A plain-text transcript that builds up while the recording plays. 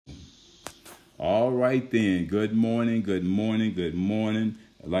All right then. Good morning, good morning, good morning.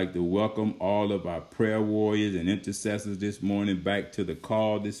 I'd like to welcome all of our prayer warriors and intercessors this morning back to the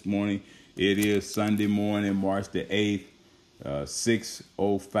call this morning. It is Sunday morning, March the 8th,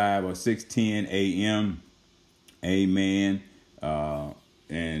 6:05 or 6:10 a.m. Amen.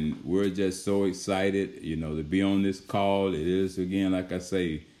 And we're just so excited, to be on this call. It is, again, like I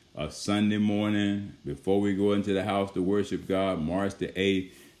say, a Sunday morning before we go into the house to worship God, March the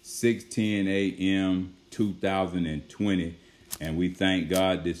 8th, 6:10 a.m. 2020. And we thank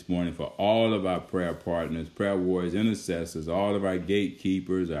God this morning for all of our prayer partners, prayer warriors, intercessors, all of our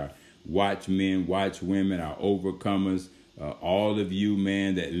gatekeepers, our watchmen, watchwomen, our overcomers, all of you,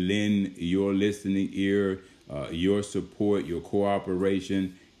 man, that lend your listening ear, your support, your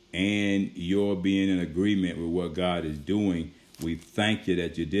cooperation, and your being in agreement with what God is doing. We thank you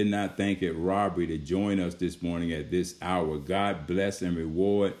that you did not think it robbery to join us this morning at this hour. God bless and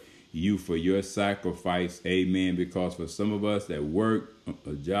reward you for your sacrifice. Amen. Because for some of us that work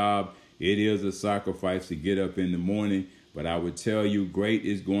a job, it is a sacrifice to get up in the morning. But I would tell you, great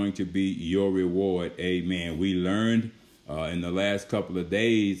is going to be your reward. Amen. We learned in the last couple of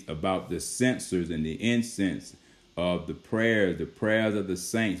days about the censers and the incense of the prayers of the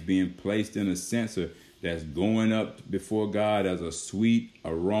saints being placed in a censer that's going up before God as a sweet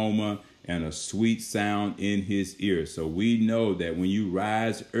aroma and a sweet sound in his ear. So we know that when you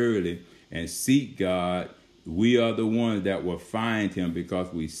rise early and seek God, we are the ones that will find him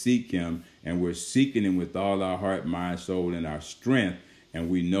because we seek him, and we're seeking him with all our heart, mind, soul, and our strength. And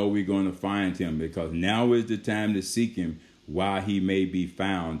we know we're going to find him because now is the time to seek him while he may be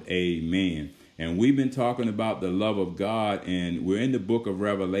found. Amen. And we've been talking about the love of God, and we're in the book of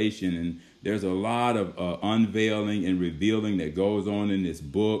Revelation, and there's a lot of unveiling and revealing that goes on in this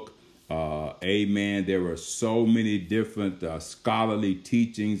book. Amen. There are so many different scholarly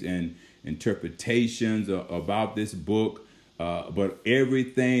teachings and interpretations about this book. But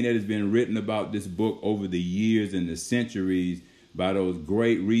everything that has been written about this book over the years and the centuries by those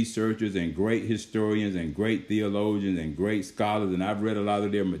great researchers and great historians and great theologians and great scholars, and I've read a lot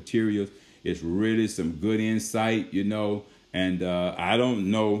of their materials. It's really some good insight, and I don't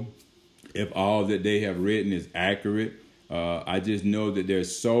know if all that they have written is accurate. I just know that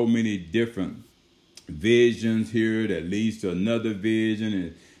there's so many different visions here that leads to another vision,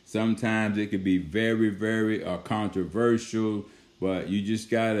 and sometimes it could be very, very controversial, but you just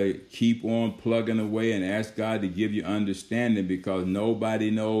got to keep on plugging away and ask God to give you understanding, because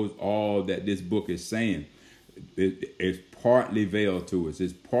nobody knows all that this book is saying. It's partly veiled to us.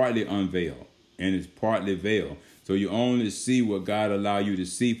 It's partly unveiled, and it's partly veiled. So you only see what God allow you to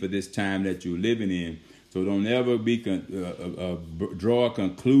see for this time that you're living in. So don't ever draw a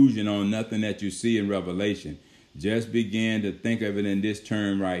conclusion on nothing that you see in Revelation. Just begin to think of it in this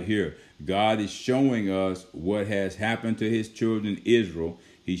term right here. God is showing us what has happened to his children, Israel.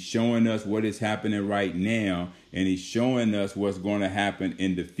 He's showing us what is happening right now, and he's showing us what's going to happen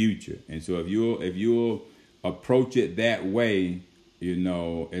in the future. And so if you'll approach it that way,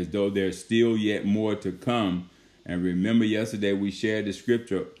 as though there's still yet more to come. And remember, yesterday we shared the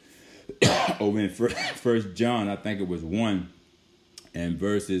scripture over in First John, I think it was 1 and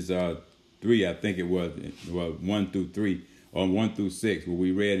verses 3. I think it was 1 through 3 or 1 through 6, where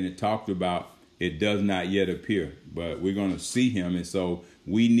we read, and it talked about it does not yet appear, but we're going to see him. And so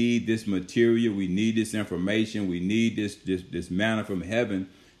we need this material, we need this information, we need this manna from heaven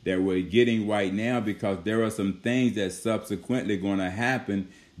that we're getting right now, because there are some things that subsequently going to happen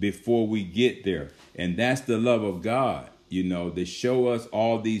before we get there. And that's the love of God, to show us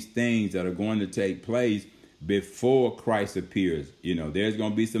all these things that are going to take place before Christ appears. There's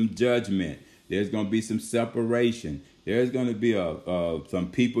going to be some judgment. There's going to be some separation. There's going to be some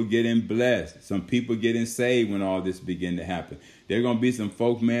people getting blessed, some people getting saved when all this begin to happen. There's going to be some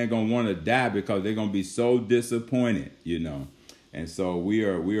folks, man, going to want to die because they're going to be so disappointed, And so we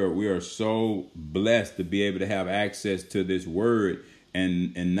are so blessed to be able to have access to this word,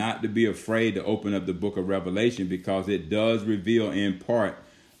 and not to be afraid to open up the book of Revelation, because it does reveal in part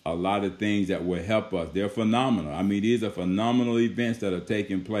a lot of things that will help us. They're phenomenal. I mean, these are phenomenal events that are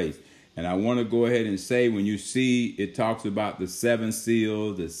taking place. And I want to go ahead and say, when you see it talks about the 7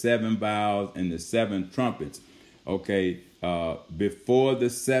 seals, the 7 vials, and the 7 trumpets. Okay, before the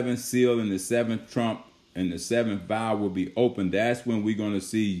 7th seal and the 7th trump and the 7th vial will be opened, that's when we're going to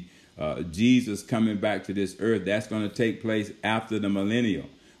see Jesus coming back to this earth. That's going to take place after the millennium.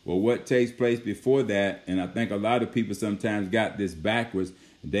 Well, what takes place before that, and I think a lot of people sometimes got this backwards,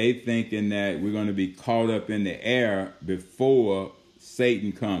 they thinking that we're going to be caught up in the air before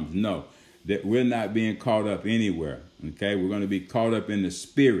Satan comes. No, that we're not being caught up anywhere. Okay, we're going to be caught up in the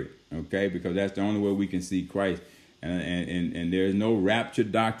spirit. Okay, because that's the only way we can see Christ. And there's no rapture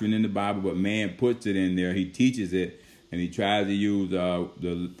doctrine in the Bible, but man puts it in there. He teaches it, and he tries to use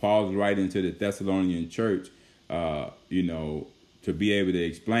Paul's writing to the Thessalonian church, to be able to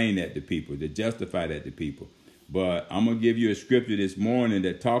explain that to people, to justify that to people. But I'm gonna give you a scripture this morning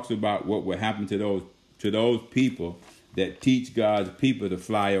that talks about what will happen to those people that teach God's people to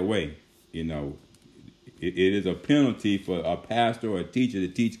fly away. It is a penalty for a pastor or a teacher to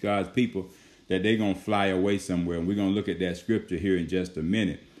teach God's people that they're going to fly away somewhere. And we're going to look at that scripture here in just a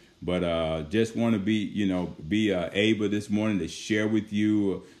minute. But just want to be able this morning to share with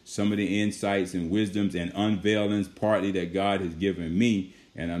you some of the insights and wisdoms and unveilings partly that God has given me.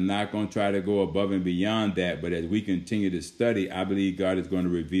 And I'm not going to try to go above and beyond that. But as we continue to study, I believe God is going to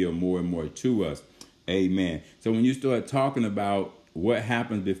reveal more and more to us. Amen. So when you start talking about what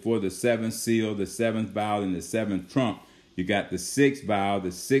happens before the seventh seal, the seventh vial, and the seventh trump, you got the sixth vial,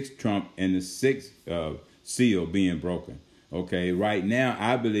 the sixth trump, and the sixth seal being broken. Okay, right now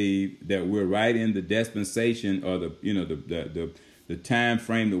I believe that we're right in the dispensation, or the time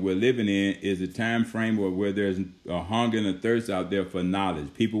frame that we're living in is the time frame where there's a hunger and a thirst out there for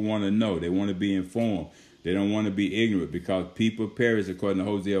knowledge. People want to know. They want to be informed. They don't want to be ignorant, because people perish, according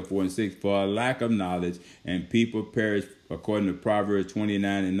to Hosea 4:6, for a lack of knowledge, and people perish, according to Proverbs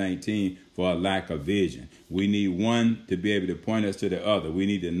 29:19, for a lack of vision. We need one to be able to point us to the other. We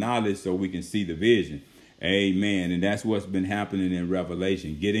need the knowledge so we can see the vision. Amen. And that's what's been happening in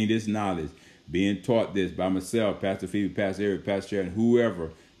Revelation. Getting this knowledge, being taught this by myself, Pastor Phoebe, Pastor Eric, Pastor Sharon,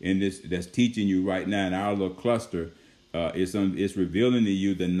 whoever in this that's teaching you right now in our little cluster. It's revealing to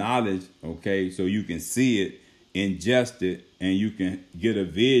you the knowledge, okay, so you can see it, ingest it, and you can get a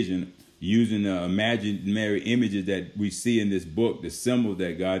vision using the imaginary images that we see in this book, the symbols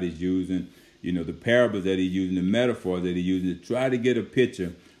that God is using, the parables that he's using, the metaphors that he's using, to try to get a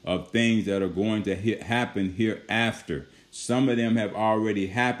picture of things that are going to happen hereafter. Some of them have already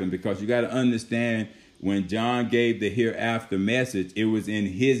happened, because you got to understand, when John gave the hereafter message, it was in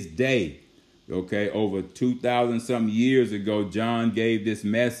his day. Okay, over 2,000 something years ago, John gave this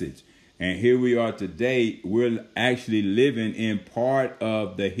message. And here we are today. We're actually living in part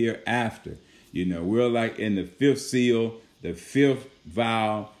of the hereafter. We're like in the fifth seal, the fifth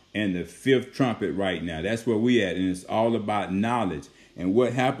vial, and the fifth trumpet right now. That's where we at. And it's all about knowledge. And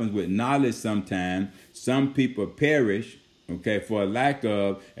what happens with knowledge sometimes, some people perish, okay, for a lack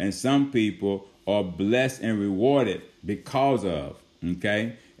of, and some people are blessed and rewarded because of,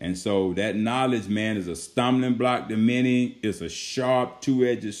 okay? And so that knowledge, man, is a stumbling block to many. It's a sharp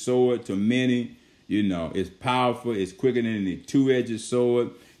two-edged sword to many. It's powerful. It's quicker than any two-edged sword.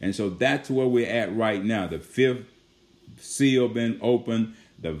 And so that's where we're at right now. The fifth seal been opened,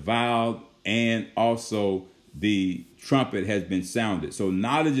 the vial, and also the trumpet has been sounded. So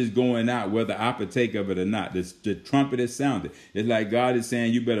knowledge is going out whether I partake of it or not. The trumpet is sounded. It's like God is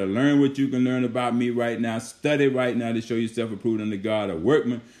saying, you better learn what you can learn about me right now. Study right now to show yourself approved unto God, a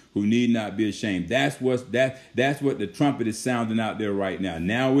workman who need not be ashamed. That's what the trumpet is sounding out there right now.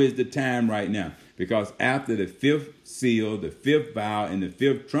 Now is the time right now. Because after the fifth seal, the fifth vial, and the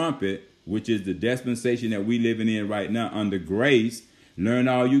fifth trumpet, which is the dispensation that we living in right now under grace, learn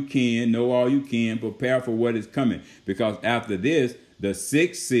all you can, know all you can, prepare for what is coming. Because after this, the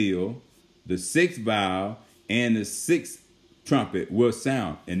sixth seal, the sixth vial, and the sixth trumpet will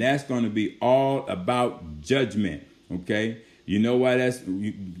sound. And that's going to be all about judgment, okay? You know why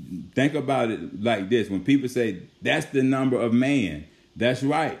think about it like this. When people say, that's the number of man, that's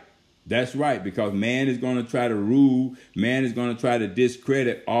right. That's right, because man is going to try to rule. Man is going to try to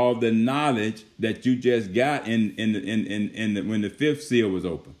discredit all the knowledge that you just got when the fifth seal was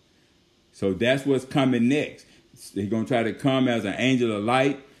open. So that's what's coming next. He's going to try to come as an angel of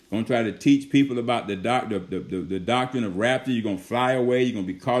light. Going to try to teach people about the doctrine of rapture. You're going to fly away. You're going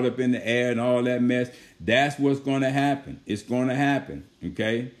to be caught up in the air and all that mess. That's what's going to happen. It's going to happen.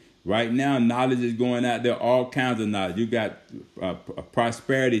 Okay. Right now, knowledge is going out there, all kinds of knowledge. You got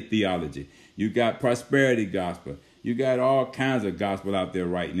prosperity theology. You got prosperity gospel. You got all kinds of gospel out there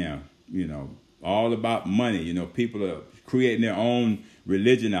right now, all about money. People are creating their own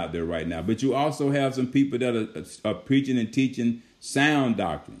religion out there right now. But you also have some people that are preaching and teaching sound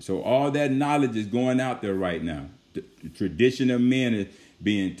doctrine. So all that knowledge is going out there right now. The tradition of men is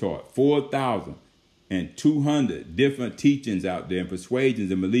being taught. 4,200 different teachings out there and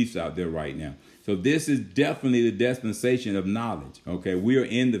persuasions and beliefs out there right now. So this is definitely the dispensation of knowledge. Okay, we are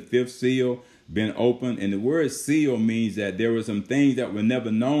in the fifth seal, been opened, and the word seal means that there were some things that were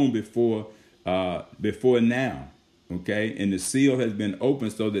never known before now. Okay, and the seal has been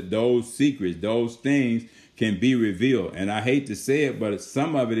opened so that those secrets, those things can be revealed. And I hate to say it, but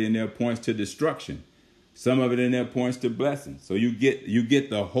some of it in there points to destruction. Some of it in there points to blessings. So you get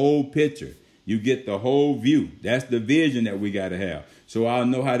the whole picture. You get the whole view. That's the vision that we got to have. So I'll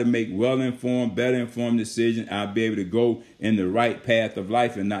know how to make well-informed, better-informed decisions. I'll be able to go in the right path of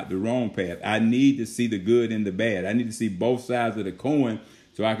life and not the wrong path. I need to see the good and the bad. I need to see both sides of the coin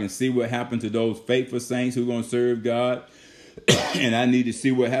so I can see what happened to those faithful saints who are going to serve God. And I need to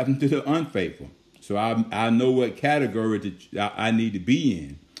see what happened to the unfaithful. So I know what category I need to be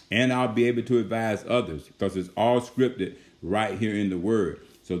in. And I'll be able to advise others because it's all scripted right here in the Word.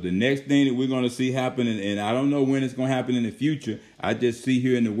 So the next thing that we're going to see happen, and I don't know when it's going to happen in the future, I just see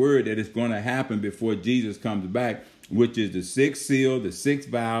here in the Word that it's going to happen before Jesus comes back, which is the sixth seal, the sixth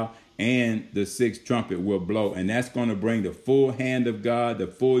vial, and the sixth trumpet will blow. And that's going to bring the full hand of God, the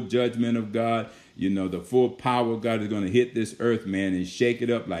full judgment of God, the full power of God is going to hit this earth, man, and shake it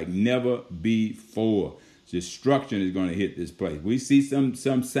up like never before. Destruction is going to hit this place. We see some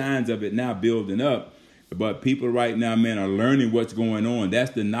signs of it now building up, but people right now, man, are learning what's going on.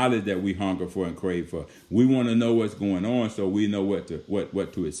 That's the knowledge that we hunger for and crave for. We want to know what's going on so we know what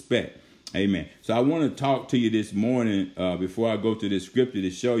to expect. Amen. So I want to talk to you this morning before I go to this scripture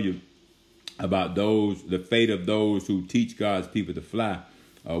to show you about the fate of those who teach God's people to fly,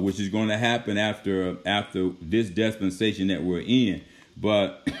 which is going to happen after this dispensation that we're in.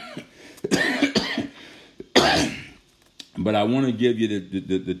 But But I want to give you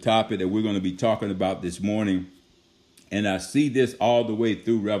the topic that we're going to be talking about this morning. And I see this all the way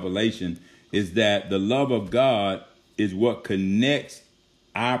through Revelation, is that the love of God is what connects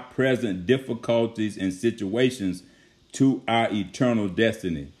our present difficulties and situations to our eternal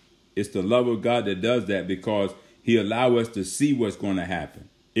destiny. It's the love of God that does that because he allows us to see what's going to happen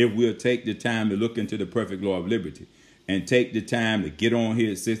if we'll take the time to look into the perfect law of liberty. And take the time to get on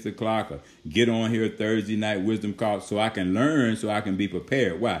here at 6 o'clock or get on here Thursday night wisdom call so I can learn, so I can be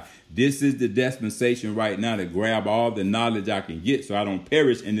prepared. Why? This is the dispensation right now to grab all the knowledge I can get so I don't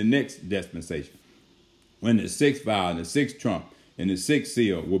perish in the next dispensation. When the sixth vial and the sixth trump and the sixth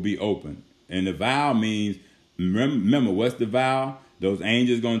seal will be open. And the vial means, remember, what's the vial? Those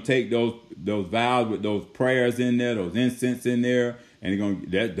angels going to take those vials with those prayers in there, those incense in there. And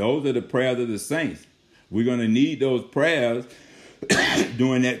those are the prayers of the saints. We're going to need those prayers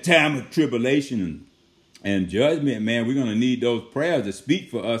during that time of tribulation and judgment, man. We're going to need those prayers to speak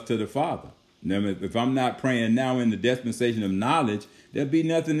for us to the Father. Now, if I'm not praying now in the dispensation of knowledge, there'll be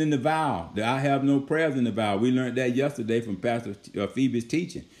nothing in the vow. I have no prayers in the vow. We learned that yesterday from Pastor Phoebe's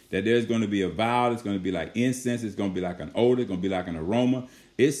teaching, that there's going to be a vow that's going to be like incense. It's going to be like an odor. It's going to be like an aroma.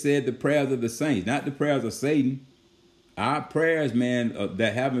 It said the prayers of the saints, not the prayers of Satan. Our prayers, man,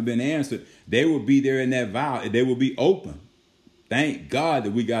 that haven't been answered, they will be there in that vow. They will be open. Thank God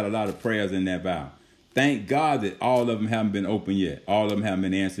that we got a lot of prayers in that vow. Thank God that all of them haven't been open yet. All of them haven't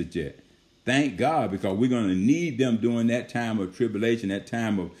been answered yet. Thank God, because we're going to need them during that time of tribulation, that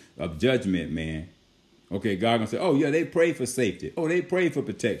time of judgment, man. Okay, God going to say, oh, yeah, they pray for safety. Oh, they pray for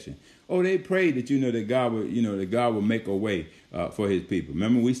protection. Oh, they pray that, that God will make a way for his people.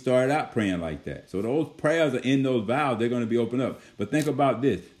 Remember, we started out praying like that. So those prayers are in those vows. They're going to be opened up. But think about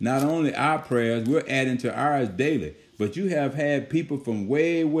this. Not only our prayers, we're adding to ours daily. But you have had people from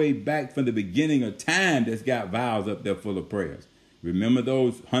way, way back from the beginning of time that's got vows up there full of prayers. Remember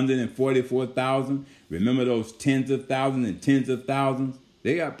those 144,000? Remember those tens of thousands and tens of thousands?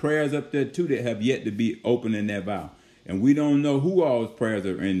 They got prayers up there too that have yet to be open in that vow. And we don't know who all those prayers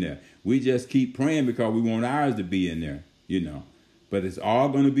are in there. We just keep praying because we want ours to be in there, But it's all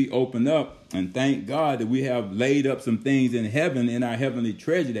going to be opened up. And thank God that we have laid up some things in heaven, in our heavenly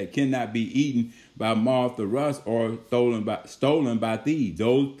treasure, that cannot be eaten by moth or rust or stolen by thieves.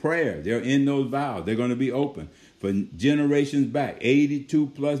 Those prayers, they're in those vows. They're going to be open for generations back. 82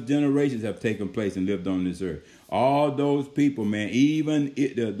 plus generations have taken place and lived on this earth. All those people, man, even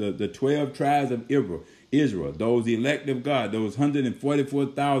the 12 tribes of Israel, those elect of God, those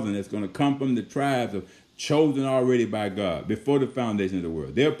 144,000 that's going to come from the tribes of chosen already by God before the foundation of the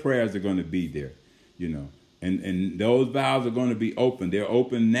world. Their prayers are going to be there, and those vows are going to be open. They're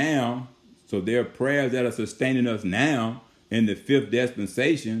open now. So there are prayers that are sustaining us now in the fifth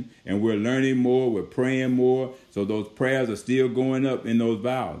dispensation, and we're learning more, we're praying more. So those prayers are still going up in those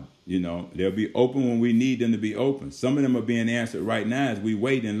vows. They'll be open when we need them to be open. Some of them are being answered right now as we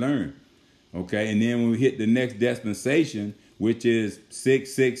wait and learn. Okay, and then when we hit the next dispensation, which is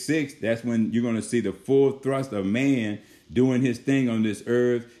 666, that's when you're going to see the full thrust of man doing his thing on this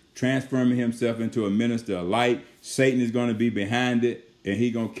earth, transforming himself into a minister of light. Satan is going to be behind it, and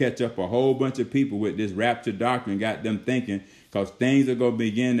he's going to catch up a whole bunch of people with this rapture doctrine, got them thinking because things are going to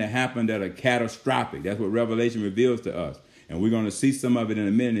begin to happen that are catastrophic. That's what Revelation reveals to us. And we're going to see some of it in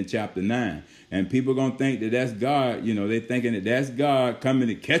a minute in chapter 9. And people are going to think that that's God. They're thinking that that's God coming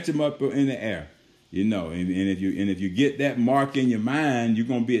to catch them up in the air. And if you get that mark in your mind, you're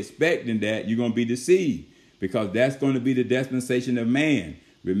going to be expecting that. You're going to be deceived, because that's going to be the dispensation of man.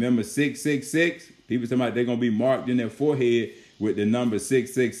 Remember 666? People talking about they're going to be marked in their forehead with the number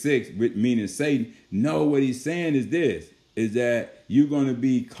 666, meaning Satan. No, what he's saying is this, is that you're going to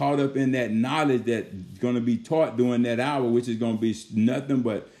be caught up in that knowledge that's going to be taught during that hour, which is going to be nothing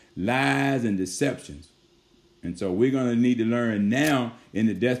but lies and deceptions. And so we're going to need to learn now in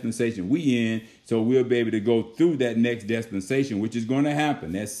the dispensation we in, so we'll be able to go through that next dispensation, which is going to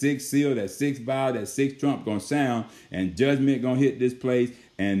happen. That sixth seal, that sixth vial, that sixth trump going to sound, and judgment going to hit this place,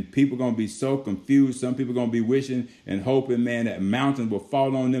 and people going to be so confused. Some people going to be wishing and hoping, man, that mountains will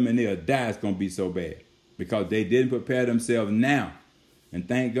fall on them and they'll die. It's going to be so bad because they didn't prepare themselves now. And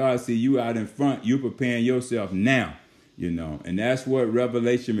thank God, see, you out in front, you preparing yourself now. And that's what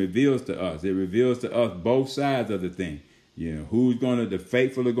Revelation reveals to us. It reveals to us both sides of the thing. The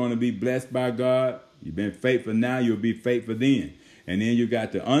faithful are going to be blessed by God. You've been faithful now, you'll be faithful then. And then you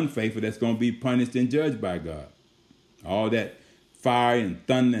got the unfaithful that's going to be punished and judged by God. All that fire and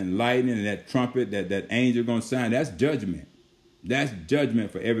thunder and lightning and that trumpet that angel going to sound, that's judgment. That's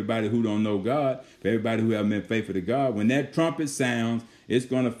judgment for everybody who don't know God, for everybody who haven't been faithful to God. When that trumpet sounds, it's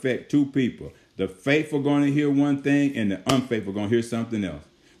going to affect two people. The faithful going to hear one thing and the unfaithful going to hear something else.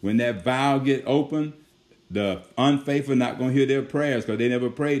 When that vial get open, the unfaithful not going to hear their prayers because they never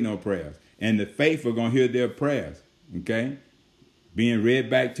prayed no prayers. And the faithful going to hear their prayers, okay, being read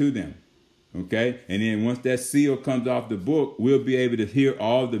back to them, okay? And then once that seal comes off the book, we'll be able to hear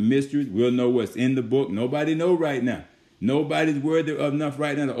all the mysteries. We'll know what's in the book. Nobody know right now. Nobody's worthy enough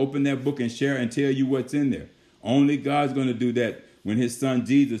right now to open that book and share and tell you what's in there. Only God's going to do that when his son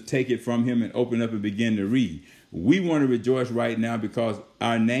Jesus take it from him and open up and begin to read. We want to rejoice right now because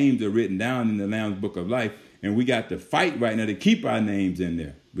our names are written down in the Lamb's Book of Life, and we got to fight right now to keep our names in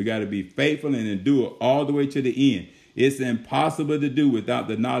there. We got to be faithful and endure all the way to the end. It's impossible to do without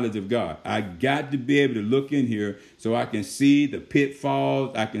the knowledge of God. I got to be able to look in here so I can see the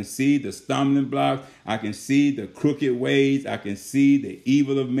pitfalls. I can see the stumbling blocks. I can see the crooked ways. I can see the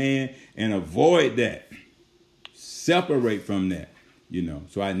evil of man and avoid that. Separate from that,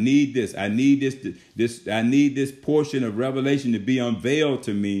 So I need this. I need this portion of Revelation to be unveiled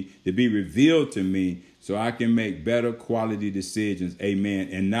to me, to be revealed to me, so I can make better quality decisions. Amen.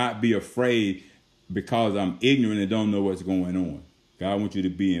 And not be afraid because I'm ignorant and don't know what's going on. God wants you to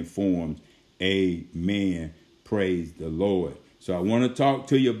be informed. Amen. Praise the Lord. So I want to talk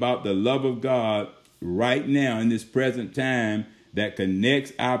to you about the love of God right now in this present time that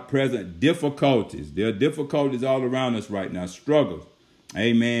connects our present difficulties. There are difficulties all around us right now, struggles.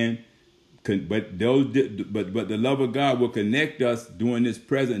 Amen. But the love of God will connect us during this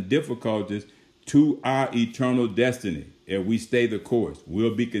present difficulties to our eternal destiny. If we stay the course,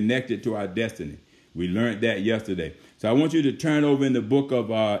 we'll be connected to our destiny. We learned that yesterday. So I want you to turn over in the book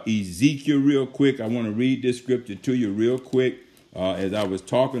of Ezekiel real quick. I want to read this scripture to you real quick as I was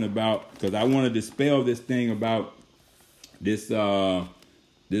talking about, because I want to dispel this thing about this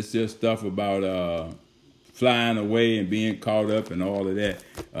just stuff about flying away and being caught up and all of that.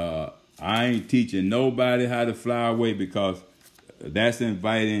 I ain't teaching nobody how to fly away, because that's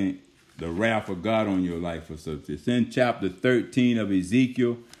inviting the wrath of God on your life. So it's in chapter 13 of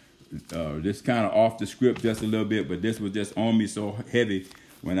Ezekiel. This kind of off the script just a little bit, but this was just on me so heavy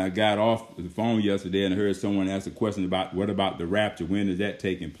when I got off the phone yesterday and I heard someone ask a question about what about the rapture? When is that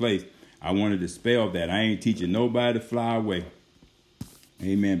taking place? I wanted to dispel that. I ain't teaching nobody to fly away.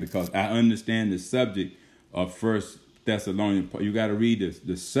 Amen. Because I understand the subject of 1 Thessalonians. You got to read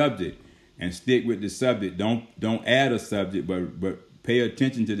the subject and stick with the subject. Don't add a subject, but pay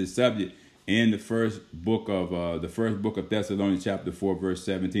attention to the subject in the first book of Thessalonians, chapter 4, verse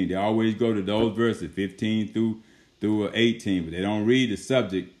 17. They always go to those verses, 15 through 18, but they don't read the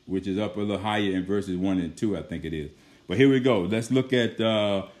subject, which is up a little higher in verses 1 and 2, I think it is. But here we go. Let's look at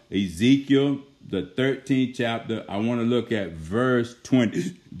Ezekiel, the 13th chapter. I want to look at verse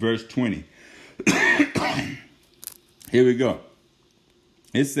 20. Verse 20. Here we go.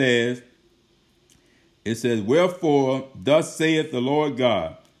 It says, wherefore, thus saith the Lord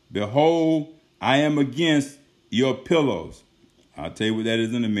God, behold, I am against your pillows. I'll tell you what that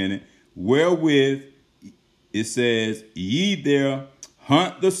is in a minute. Wherewith, it says, ye there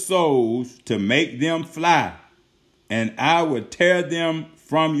hunt the souls to make them fly, and I will tear them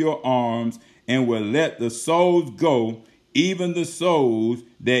from your arms, and will let the souls go, even the souls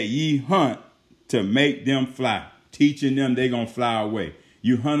that ye hunt to make them fly. teaching them they're going to fly away.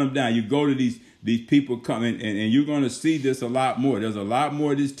 You hunt them down. You go to these people coming, and you're going to see this a lot more. There's a lot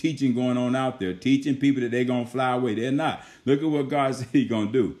more of this teaching going on out there, teaching people that they're going to fly away. They're not. Look at what God said he's going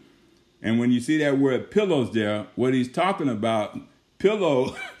to do. And when you see that word pillows there, what he's talking about,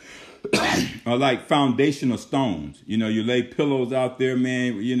 pillows are like foundational stones. You know, you lay pillows out there,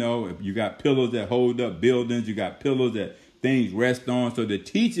 man. You know, you got pillows that hold up buildings. You got pillows that things rest on. So the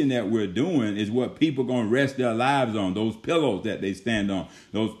teaching that we're doing is what people going to rest their lives on. Those pillows that they stand on.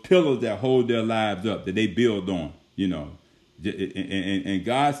 Those pillows that hold their lives up, that they build on, you know. And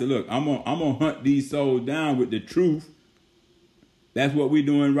God said, look, I'm gonna hunt these souls down with the truth. That's what we're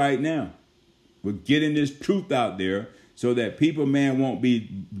doing right now. We're getting this truth out there so that people, man, won't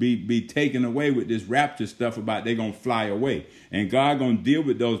be taken away with this rapture stuff about they're going to fly away. And God going to deal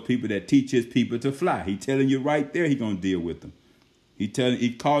with those people that teach his people to fly. He telling you right there he going to deal with them. He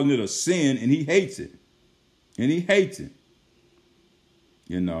calling it a sin, and he hates it. And he hates it.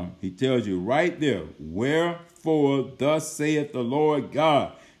 You know, he tells you right there, wherefore thus saith the Lord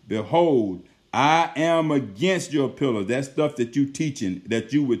God, behold, I am against your pillars. That stuff that you teaching,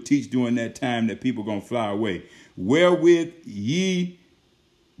 that you would teach during that time that people going to fly away. Wherewith ye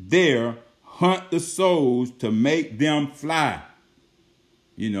there hunt the souls to make them fly.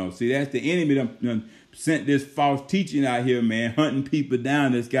 You know, see, that's the enemy that sent this false teaching out here, man, hunting people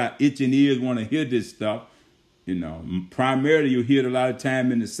down that's got itching ears, want to hear this stuff. You know, primarily you hear it a lot of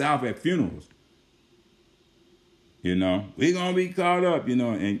time in the South at funerals. You know, we're going to be caught up, you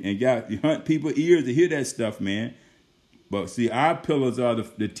know, and got you hunt people's ears to hear that stuff, man. But see, our pillars are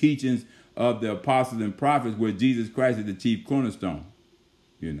the teachings of the apostles and prophets, where Jesus Christ is the chief cornerstone,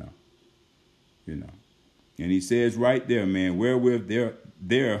 you know. And he says right there, man, wherewith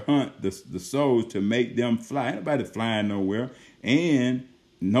there hunt the souls to make them fly. Ain't nobody flying nowhere. And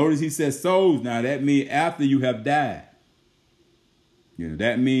notice he says souls now. That means after you have died. You know,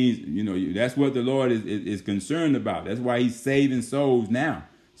 that means, you know, that's what the Lord is concerned about. That's why he's saving souls now,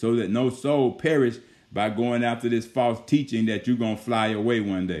 so that no soul perish by going after this false teaching that you're going to fly away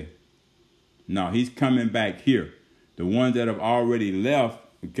one day. No, he's coming back here. The ones that have already left,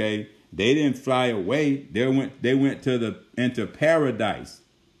 okay, they didn't fly away. They went into paradise.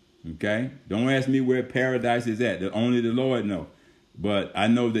 Okay? Don't ask me where paradise is at. Only the Lord knows. But I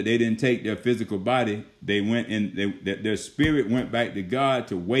know that they didn't take their physical body. They went in, their spirit went back to God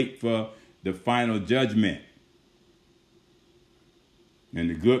to wait for the final judgment. And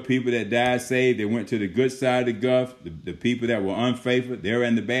the good people that died saved, they went to the good side of the gulf. The people that were unfaithful, they're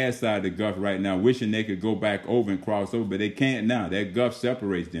in the bad side of the gulf right now, wishing they could go back over and cross over, but they can't now. That gulf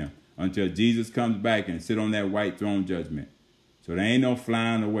separates them until Jesus comes back and sit on that white throne judgment. So there ain't no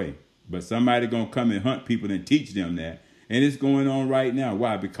flying away. But somebody going to come and hunt people and teach them that. And it's going on right now.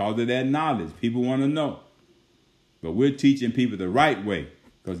 Why? Because of that knowledge. People want to know. But we're teaching people the right way,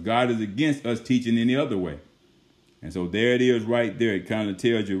 because God is against us teaching any other way. And so there it is right there. It kind of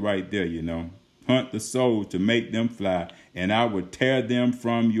tells you right there, you know. Hunt the souls to make them fly, and I will tear them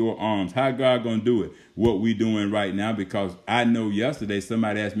from your arms. How God going to do it? What we doing right now, because I know yesterday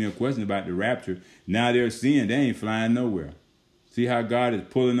somebody asked me a question about the rapture. Now they're seeing they ain't flying nowhere. See how God is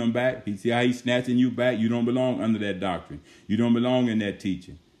pulling them back? See how he's snatching you back? You don't belong under that doctrine. You don't belong in that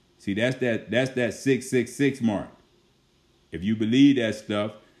teaching. See, that's that 666 mark. If you believe that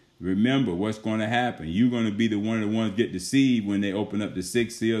stuff, remember what's going to happen. You're going to be one of the ones get deceived when they open up the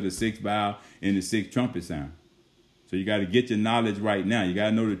sixth seal, the sixth vial, and the sixth trumpet sound. So you got to get your knowledge right now. You got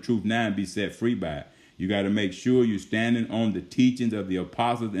to know the truth now and be set free by it. You got to make sure you're standing on the teachings of the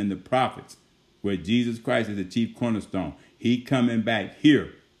apostles and the prophets, where Jesus Christ is the chief cornerstone. He coming back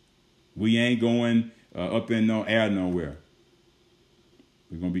here. We ain't going up in no air nowhere.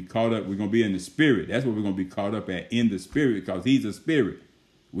 We're going to be caught up. We're going to be in the spirit. That's what we're going to be caught up at, in the spirit, because he's a spirit.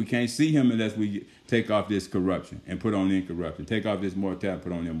 We can't see him unless we take off this corruption and put on incorruption. Take off this mortality,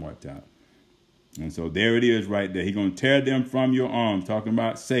 put on immortality. And so there it is right there. He's going to tear them from your arms, talking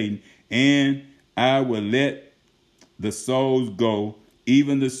about Satan. And I will let the souls go,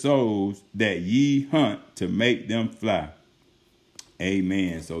 even the souls that ye hunt, to make them fly.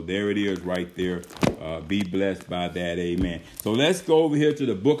 Amen. So there it is right there. Be blessed by that. Amen. So let's go over here to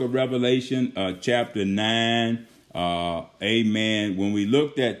the book of Revelation, chapter 9. Amen. When we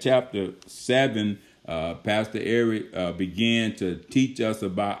looked at chapter 7, Pastor Eric began to teach us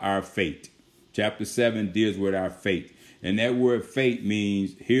about our fate. Chapter 7 deals with our fate. And that word fate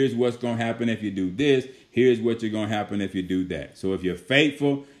means here's what's going to happen if you do this. Here's what's going to happen if you do that. So if you're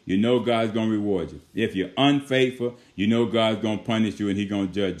faithful, you know God's going to reward you. If you're unfaithful, you know God's going to punish you and he's going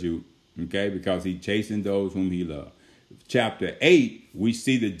to judge you. Okay? Because he's chasing those whom he loves. chapter 8, we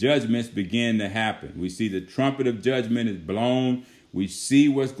see the judgments begin to happen. We see the trumpet of judgment is blown. We see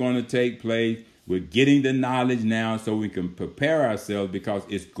what's going to take place. We're getting the knowledge now so we can prepare ourselves, because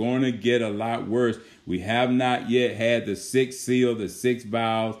it's going to get a lot worse. We have not yet had the sixth seal, the sixth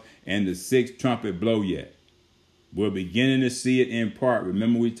vials, and the sixth trumpet blow yet. We're beginning to see it in part.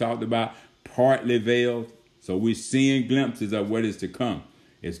 Remember, we talked about partly veiled. So we're seeing glimpses of what is to come.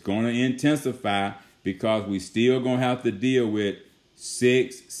 It's going to intensify, because we still going to have to deal with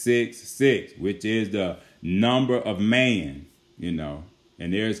 666, which is the number of man,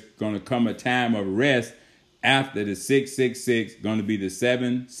 and there's going to come a time of rest after the 666, going to be the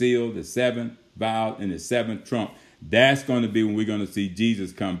seventh seal, the seventh vial, and the seventh trump. That's going to be when we're going to see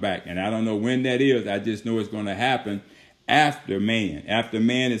Jesus come back. And I don't know when that is. I just know it's going to happen after man. After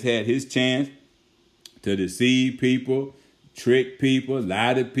man has had his chance to deceive people, trick people,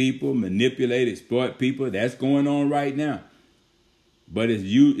 lie to people, manipulate, exploit people. That's going on right now. But it's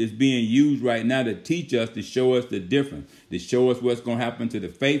being used right now to teach us, to show us the difference, to show us what's going to happen to the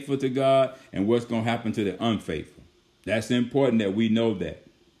faithful to God and what's going to happen to the unfaithful. That's important that we know that.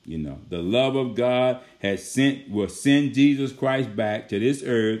 The love of God will send Jesus Christ back to this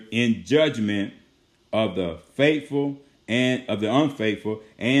earth in judgment of the faithful and of the unfaithful,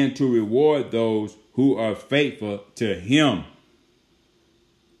 and to reward those who are faithful to him.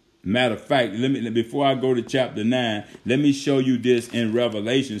 Matter of fact, before I go to chapter 9, let me show you this in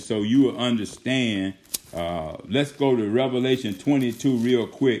Revelation so you will understand. Let's go to Revelation 22 real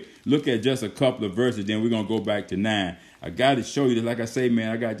quick. Look at just a couple of verses, then we're going to go back to 9. I got to show you this. Like I say,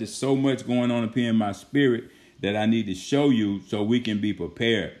 man, I got just so much going on up here in my spirit that I need to show you so we can be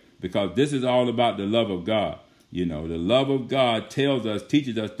prepared, because this is all about the love of God. The love of God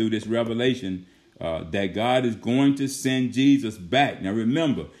teaches us through this revelation that God is going to send Jesus back. Now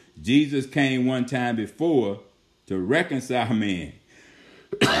remember, Jesus came one time before to reconcile man,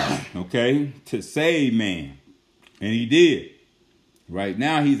 to save man. And he did. Right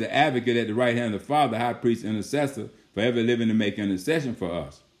now, he's an advocate at the right hand of the Father, high priest, intercessor, forever living to make intercession for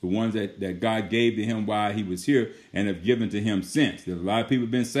us, the ones that God gave to him while he was here and have given to him since. There's a lot of people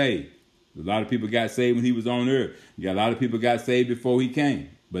been saved. A lot of people got saved when he was on earth. A lot of people got saved before he came.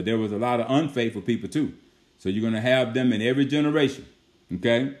 But there was a lot of unfaithful people too. So you're going to have them in every generation.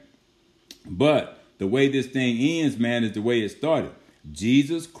 Okay? But the way this thing ends, man, is the way it started.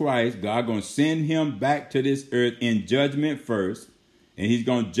 Jesus Christ, God going to send him back to this earth in judgment first. And he's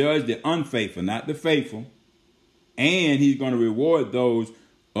going to judge the unfaithful, not the faithful. And he's going to reward those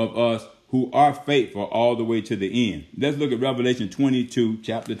of us who are faithful all the way to the end. Let's look at Revelation 22,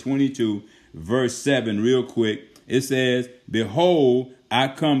 chapter 22, verse 7 real quick. It says, "Behold, I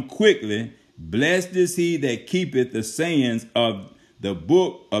come quickly. Blessed is he that keepeth the sayings of the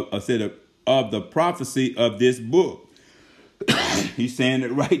book of the prophecy of this book." He's saying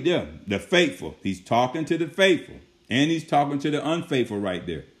it right there. The faithful. He's talking to the faithful. And he's talking to the unfaithful right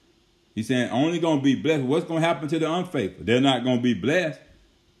there. He's saying only going to be blessed. What's going to happen to the unfaithful? They're not going to be blessed,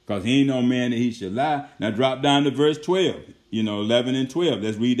 because he ain't no man that he should lie. Now drop down to verse 12. 11 and 12.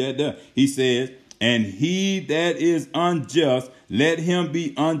 Let's read that there. He says, "And he that is unjust, let him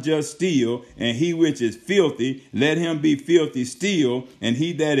be unjust still. And he which is filthy, let him be filthy still. And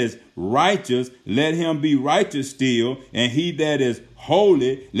he that is righteous, let him be righteous still. And he that is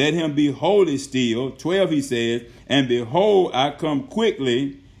holy, let him be holy still." 12, he says, "And behold, I come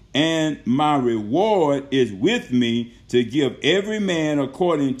quickly, and my reward is with me to give every man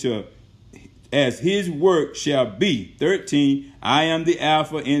according to as his work shall be." 13, "I am the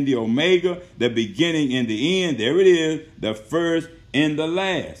Alpha and the Omega, the beginning and the end." There it is, the first and the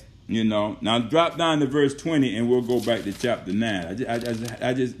last. Now drop down to verse 20, and we'll go back to chapter 9.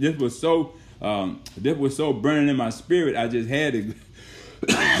 This was so burning in my spirit. I just had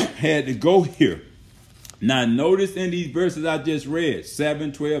to go here. Now notice in these verses I just read,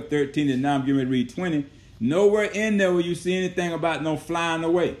 7, 12, 13, and now I'm getting ready to read 20. Nowhere in there will you see anything about no flying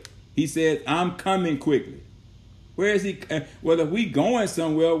away. He said, "I'm coming quickly." Where is he? Well, if we going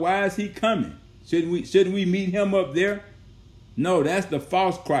somewhere, why is he coming? Shouldn't we meet him up there? No, that's the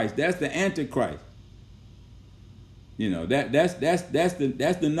false Christ. That's the Antichrist. That's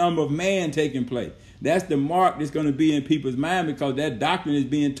the number of man taking place. That's the mark that's going to be in people's mind, because that doctrine is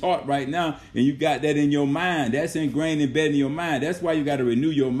being taught right now, and you got that in your mind. That's ingrained, embedded in your mind. That's why you got to renew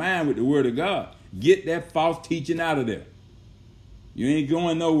your mind with the word of God. Get that false teaching out of there. You ain't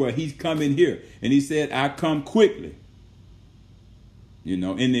going nowhere. He's coming here. And he said, "I come quickly." In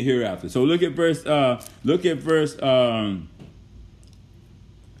the hereafter. So look at verse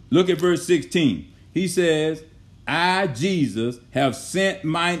 16. He says, "I, Jesus, have sent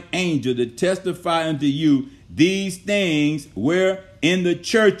mine angel to testify unto you these things where in the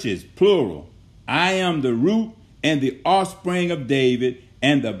churches, plural. I am the root and the offspring of David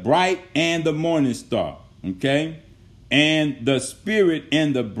and the bright and the morning star. Okay. And the Spirit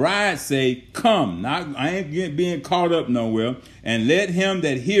and the bride say, come. Now, I ain't being caught up nowhere. And let him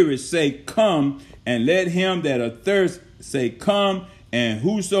that heareth say, come. And let him that athirst say, come. And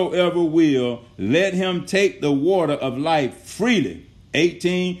whosoever will, let him take the water of life freely.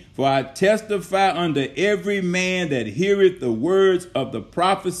 18, for I testify unto every man that heareth the words of the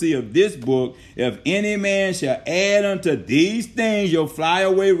prophecy of this book, if any man shall add unto these things, your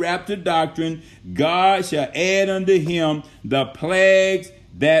flyaway rapture doctrine, God shall add unto him the plagues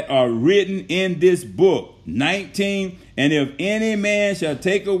that are written in this book. 19, and if any man shall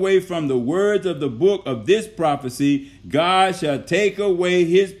take away from the words of the book of this prophecy, God shall take away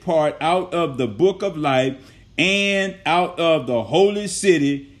his part out of the book of life, and out of the holy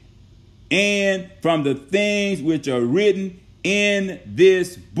city, and from the things which are written in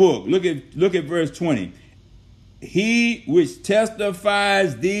this book. Look at verse 20. He which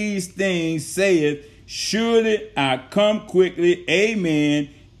testifies these things saith, surely I come quickly. Amen.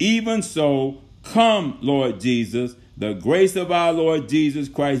 Even so, come, Lord Jesus. The grace of our Lord Jesus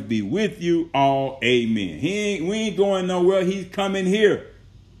Christ be with you all. Amen. We ain't going nowhere. He's coming here.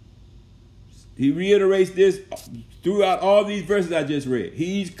 He reiterates this throughout all these verses I just read.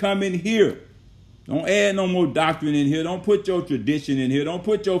 He's coming here. Don't add no more doctrine in here. Don't put your tradition in here. Don't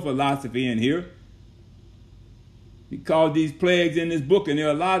put your philosophy in here. He called these plagues in this book, and there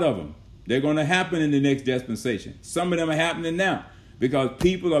are a lot of them. They're going to happen in the next dispensation. Some of them are happening now because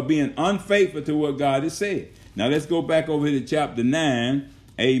people are being unfaithful to what God has said. Now let's go back over here to chapter 9,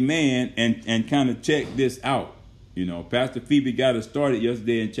 amen, and kind of check this out. You know, Pastor Phoebe got us started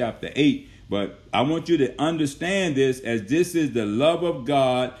yesterday in chapter 8. But I want you to understand this, as this is the love of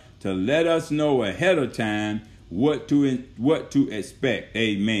God to let us know ahead of time what to expect.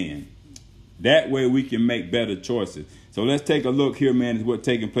 Amen. That way we can make better choices. So let's take a look here, man, at what's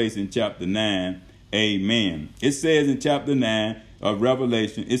taking place in chapter 9. Amen. It says in chapter 9 of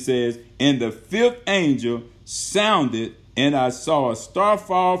Revelation, it says, and the fifth angel sounded, and I saw a star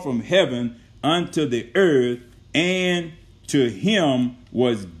fall from heaven unto the earth, and to him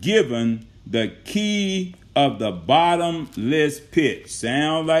was given the key of the bottomless pit.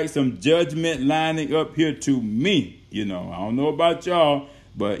 Sound like some judgment lining up here to me. You know, I don't know about y'all,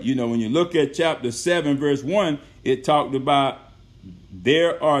 but you know, when you look at chapter 7, verse 1, it talked about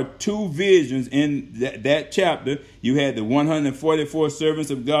there are two visions in that chapter. You had the 144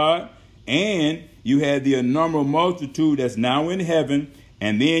 servants of God, and you had the innumerable multitude that's now in heaven.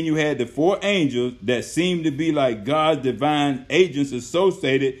 And then you had the four angels that seemed to be like God's divine agents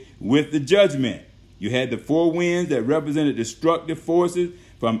associated with the judgment. You had the four winds that represented destructive forces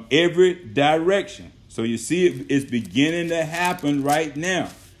from every direction. So you see it's beginning to happen right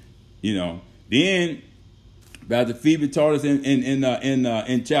now. You know, then Pastor Phoebe taught us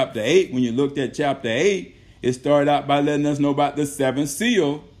in chapter 8, when you looked at chapter 8, it started out by letting us know about the seventh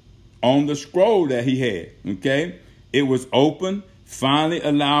seal on the scroll that he had. Okay, it was open, finally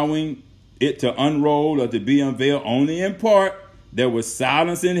allowing it to unroll or to be unveiled only in part. There was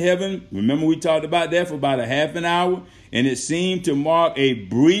silence in heaven. Remember, we talked about that for about a half an hour, and it seemed to mark a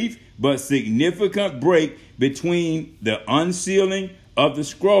brief but significant break between the unsealing of the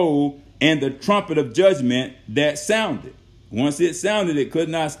scroll and the trumpet of judgment that sounded. Once it sounded, it could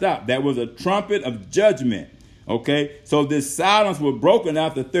not stop. That was a trumpet of judgment. Okay, so this silence was broken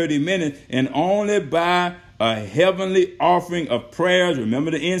after 30 minutes, and only by a heavenly offering of prayers. Remember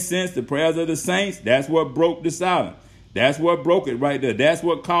the incense, the prayers of the saints? That's what broke the silence. That's what broke it right there. That's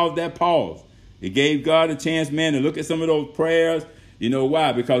what caused that pause. It gave God a chance, man, to look at some of those prayers. You know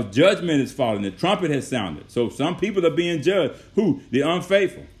why? Because judgment is falling. The trumpet has sounded. So some people are being judged. Who? The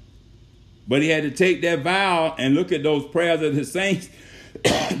unfaithful. But he had to take that vow and look at those prayers of the saints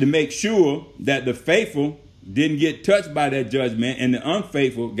to make sure that the faithful didn't get touched by that judgment and the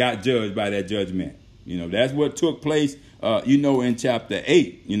unfaithful got judged by that judgment. You know, that's what took place, in chapter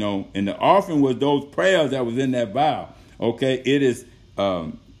 8, and the offering was those prayers that was in that vow. Okay, it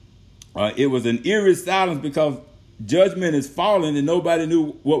was an eerie silence because judgment is falling and nobody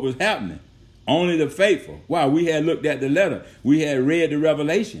knew what was happening. Only the faithful. Wow, we had looked at the letter. We had read the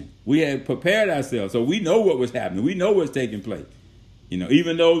revelation. We had prepared ourselves. So we know what was happening. We know what's taking place.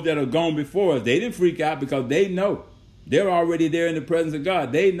 Even those that are gone before us, they didn't freak out because they know. They're already there in the presence of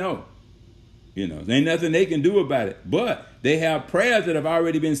God. They know. There ain't nothing they can do about it. But they have prayers that have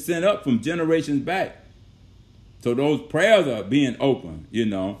already been sent up from generations back. So those prayers are being opened,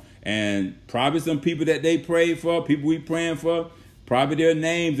 and probably some people that they prayed for, people we praying for, Probably their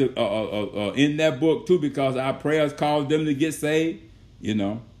names are in that book too, because our prayers caused them to get saved. You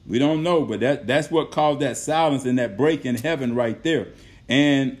know, we don't know, but that's what caused that silence and that break in heaven right there.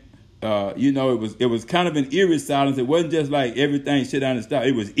 And you know, it was kind of an eerie silence. It wasn't just like everything shut down and stopped.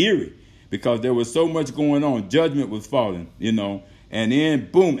 It was eerie because there was so much going on. Judgment was falling, you know. And then,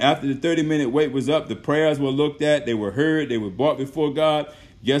 boom, after the 30-minute wait was up, the prayers were looked at. They were heard. They were brought before God.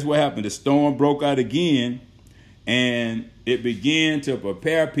 Guess what happened? The storm broke out again, and it began to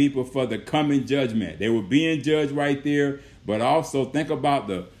prepare people for the coming judgment. They were being judged right there, but also think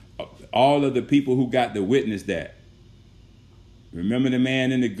about all of the people who got to witness that. Remember the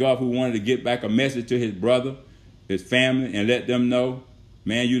man in the Gulf who wanted to get back a message to his brother, his family, and let them know,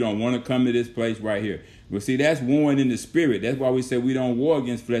 man, you don't want to come to this place right here. Well, see, that's warring in the spirit. That's why we say we don't war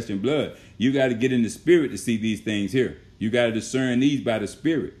against flesh and blood. You got to get in the spirit to see these things here. You got to discern these by the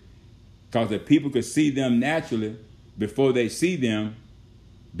spirit. Because if people could see them naturally before they see them,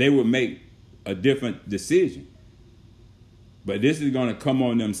 they would make a different decision. But this is going to come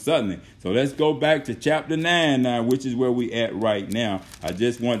on them suddenly. So let's go back to chapter 9 now, which is where we at right now. I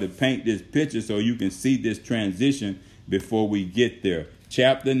just wanted to paint this picture so you can see this transition before we get there.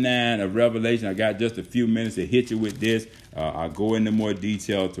 Chapter 9 of Revelation. I got just a few minutes to hit you with this. I'll go into more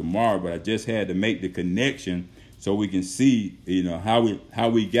detail tomorrow, but I just had to make the connection so we can see, you know, how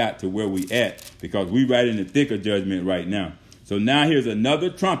we got to where we at, because we right in the thick of judgment right now. So now here's another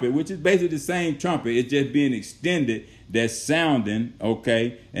trumpet, which is basically the same trumpet. It's just being extended. That's sounding,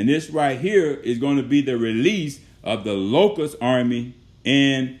 okay? And this right here is going to be the release of the locust army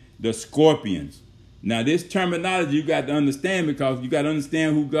and the scorpions. Now, this terminology you got to understand, because you got to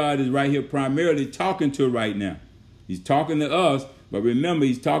understand who God is right here primarily talking to right now. He's talking to us, but remember,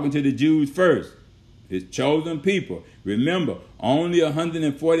 he's talking to the Jews first, his chosen people. Remember, only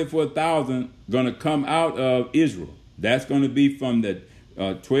 144,000 going to come out of Israel. That's going to be from the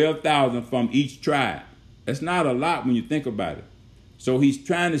 12,000 from each tribe. That's not a lot when you think about it. So he's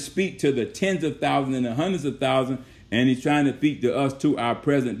trying to speak to the tens of thousands and the hundreds of thousands, and he's trying to speak to us, to our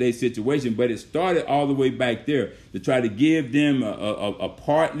present day situation. But it started all the way back there to try to give them a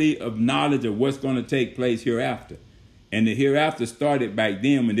partly of knowledge of what's going to take place hereafter. And the hereafter started back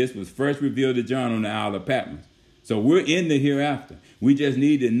then when this was first revealed to John on the Isle of Patmos. So we're in the hereafter. We just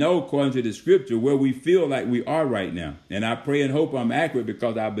need to know, according to the scripture, where we feel like we are right now. And I pray and hope I'm accurate,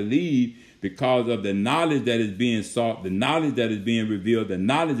 because I believe, because of the knowledge that is being sought, the knowledge that is being revealed, the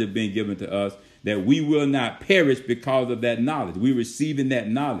knowledge that is being given to us, that we will not perish because of that knowledge. We're receiving that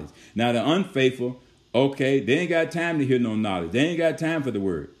knowledge. Now, the unfaithful, okay, they ain't got time to hear no knowledge. They ain't got time for the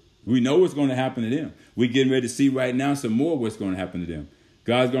word. We know what's going to happen to them. We're getting ready to see right now some more what's going to happen to them.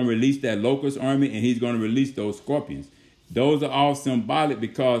 God's going to release that locust army, and he's going to release those scorpions. Those are all symbolic,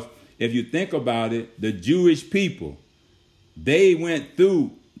 because if you think about it, the Jewish people, they went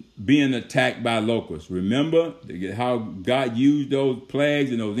through being attacked by locusts. Remember how God used those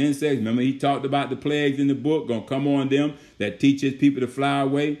plagues and those insects? Remember, he talked about the plagues in the book going to come on them that teach his people to fly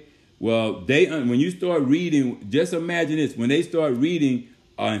away. Well, when you start reading, just imagine this. When they start reading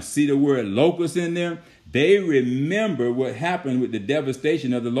and see the word locusts in there, they remember what happened with the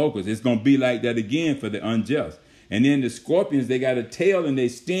devastation of the locusts. It's going to be like that again for the unjust. And then the scorpions, they got a tail and they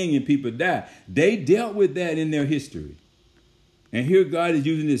sting and people die. They dealt with that in their history. And here God is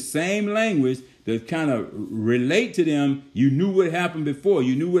using this same language to kind of relate to them. You knew what happened before.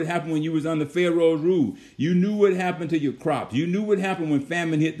 You knew what happened when you was under Pharaoh's rule. You knew what happened to your crops. You knew what happened when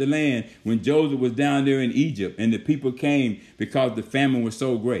famine hit the land, when Joseph was down there in Egypt and the people came because the famine was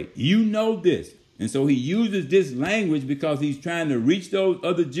so great. You know this. And so he uses this language because he's trying to reach those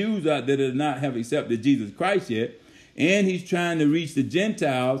other Jews out there that do not have accepted Jesus Christ yet. And he's trying to reach the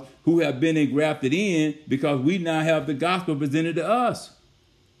Gentiles who have been engrafted in, because we now have the gospel presented to us.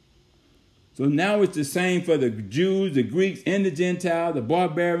 So now it's the same for the Jews, the Greeks, and the Gentiles, the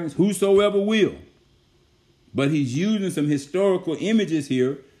barbarians, whosoever will. But he's using some historical images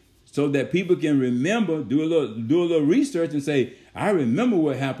here so that people can remember, do a little research and say, I remember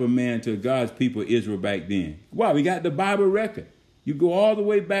what happened, man, to God's people Israel back then. Wow, we got the Bible record. You go all the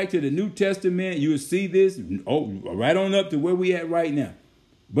way back to the New Testament, you will see this right on up to where we at right now.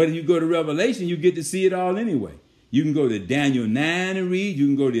 But if you go to Revelation, you get to see it all anyway. You can go to Daniel 9 and read. You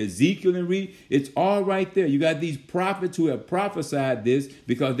can go to Ezekiel and read. It's all right there. You got these prophets who have prophesied this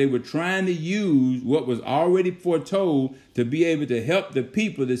because they were trying to use what was already foretold to be able to help the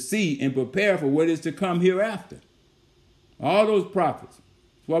people to see and prepare for what is to come hereafter. All those prophets.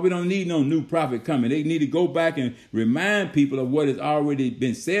 That's why we don't need no new prophet coming. They need to go back and remind people of what has already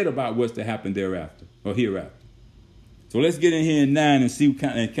been said about what's to happen thereafter or hereafter. So let's get in here in 9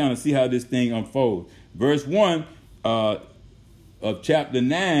 and kind of see how this thing unfolds. Verse 1, of chapter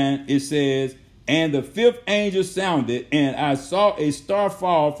 9, it says, and the fifth angel sounded, and I saw a star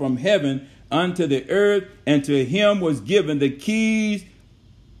fall from heaven unto the earth, and to him was given the keys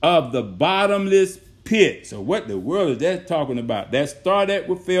of the bottomless pit. So what the world is that talking about? That star that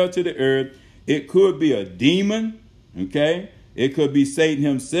fell to the earth, it could be a demon, okay? It could be Satan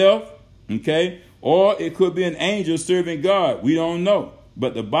himself, okay? Or it could be an angel serving God. We don't know.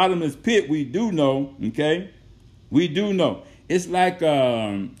 But the bottomless pit, we do know, okay? We do know. It's like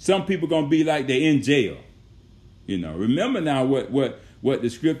some people going to be like they're in jail. You know, remember now what the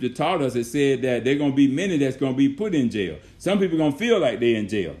scripture taught us. It said that they're going to be many that's going to be put in jail. Some people going to feel like they're in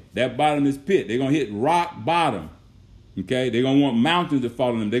jail. That bottomless pit, they're going to hit rock bottom. Okay, they're going to want mountains to fall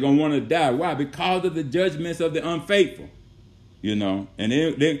on them. They're going to want to die. Why? Because of the judgments of the unfaithful. You know, and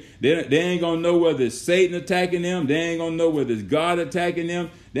they ain't going to know whether it's Satan attacking them. They ain't going to know whether it's God attacking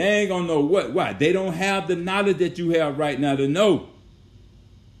them. They ain't going to know what. Why? They don't have the knowledge that you have right now to know.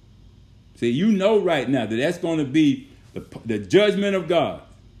 See, you know right now that that's going to be the judgment of God.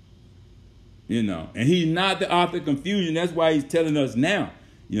 You know, and he's not the author of confusion. That's why he's telling us now.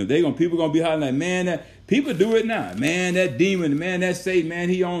 You know, people gonna be hollering like, man, that people do it now. Man, that demon, man, that Satan, man,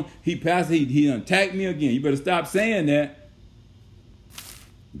 he attacked me again. You better stop saying that.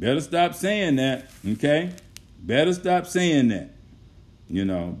 Better stop saying that. Okay? Better stop saying that. You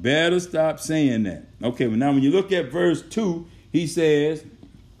know, better stop saying that. Okay, well now when you look at verse 2, he says,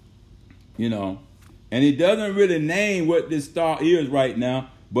 you know, and he doesn't really name what this star is right now,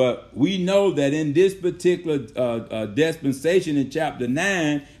 but we know that in this particular dispensation in chapter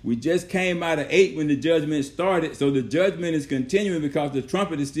 9, we just came out of 8 when the judgment started. So the judgment is continuing because the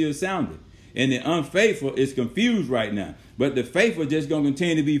trumpet is still sounding. And the unfaithful is confused right now. But the faithful just going to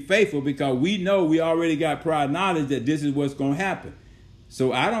continue to be faithful because we know we already got prior knowledge that this is what's going to happen.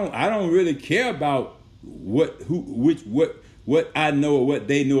 So I don't really care about what I know or what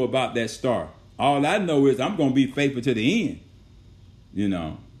they know about that star. All I know is I'm going to be faithful to the end. You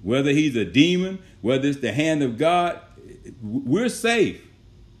know, whether he's a demon, whether it's the hand of God, we're safe.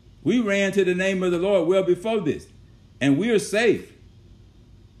 We ran to the name of the Lord well before this, and we're safe.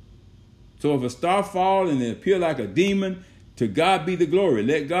 So if a star falls and it appear like a demon, to God be the glory.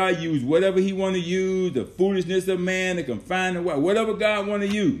 Let God use whatever he want to use, the foolishness of man, the confinement of whatever God want to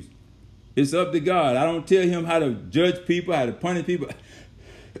use. It's up to God. I don't tell him how to judge people, how to punish people.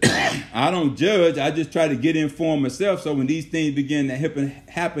 I don't judge. I just try to get informed myself. So when these things begin to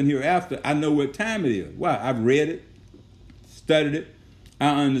happen hereafter, I know what time it is. Why? I've read it, studied it.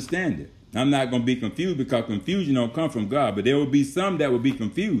 I understand it. I'm not going to be confused because confusion don't come from God. But there will be some that will be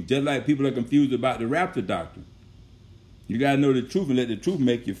confused, just like people are confused about the rapture doctrine. You got to know the truth and let the truth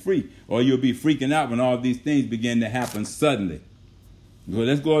make you free, or you'll be freaking out when all these things begin to happen suddenly. So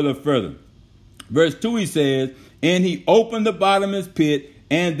let's go a little further. Verse 2, he says, and he opened the bottomless pit,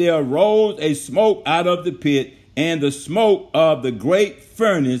 and there arose a smoke out of the pit, and the smoke of the great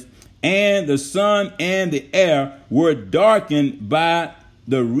furnace, and the sun and the air were darkened by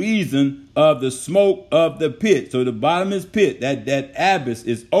the reason of the smoke of the pit. So the bottomless pit, that abyss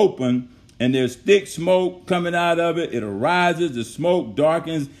is open, and there's thick smoke coming out of it. It arises, the smoke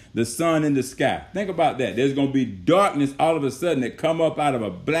darkens the sun in the sky. Think about that. There's going to be darkness all of a sudden that come up out of a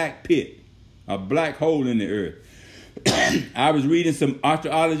black pit, a black hole in the earth. I was reading some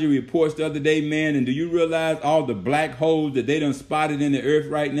archaeology reports the other day, man, and do you realize all the black holes that they done spotted in the earth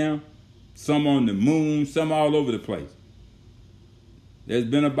right now? Some on the moon, some all over the place. There's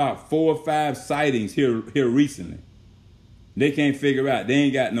been about 4 or 5 sightings here recently. They can't figure out. They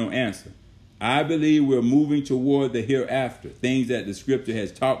ain't got no answer. I believe we're moving toward the hereafter, things that the scripture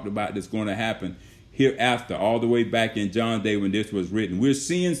has talked about that's going to happen hereafter, all the way back in John's day when this was written. We're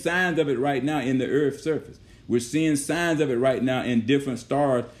seeing signs of it right now in the earth's surface. We're seeing signs of it right now in different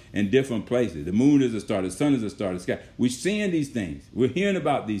stars and different places. The moon is a star, the sun is a star, the sky. We're seeing these things. We're hearing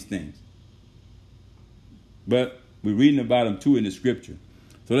about these things. But we're reading about them too in the scripture.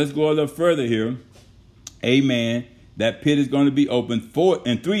 So let's go a little further here. Amen. That pit is going to be open. 4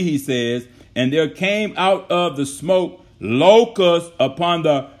 and 3, he says, and there came out of the smoke locusts upon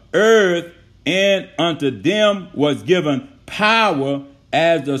the earth, and unto them was given power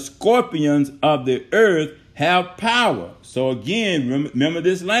as the scorpions of the earth have power. So again, remember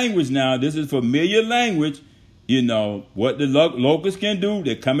this language now. This is familiar language. You know, what the locusts can do.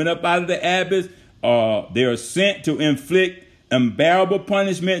 They're coming up out of the abyss. They are sent to inflict unbearable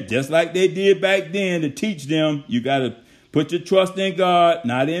punishment, just like they did back then, to teach them you got to put your trust in God,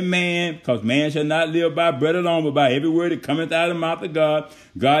 not in man, because man shall not live by bread alone, but by every word that cometh out of the mouth of God.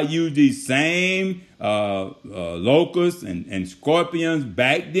 God used these same locusts and scorpions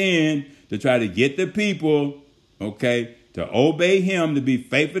back then to try to get the people, okay, to obey him, to be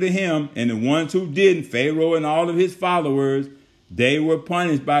faithful to him. And the ones who didn't, Pharaoh and all of his followers, they were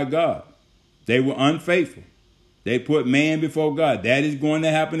punished by God. They were unfaithful. They put man before God. That is going to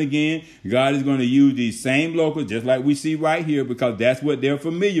happen again. God is going to use these same locals, just like we see right here, because that's what they're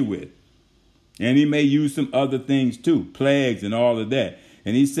familiar with. And he may use some other things too, plagues and all of that.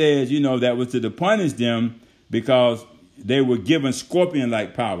 And he says, that was to punish them because they were given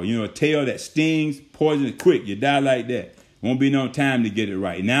scorpion-like power. A tail that stings, poisonous, quick. You die like that. Won't be no time to get it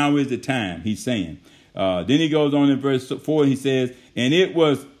right. Now is the time, he's saying. Then he goes on in verse 4, he says, and it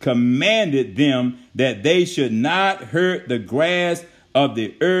was commanded them that they should not hurt the grass of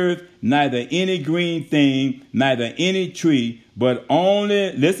the earth, neither any green thing, neither any tree, but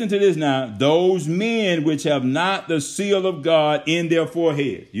only, listen to this now, those men which have not the seal of God in their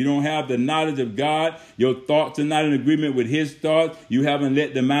foreheads. You don't have the knowledge of God. Your thoughts are not in agreement with his thoughts. You haven't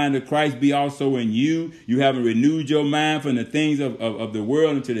let the mind of Christ be also in you. You haven't renewed your mind from the things of the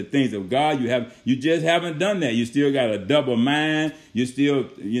world into the things of God. You just haven't done that. You still got a double mind. You're still,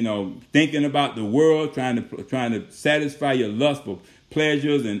 thinking about the world, trying to satisfy your lustful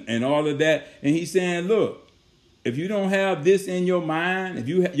pleasures and all of that. And he's saying, look, if you don't have this in your mind, if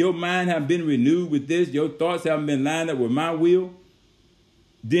your mind have been renewed with this, your thoughts haven't been lined up with my will,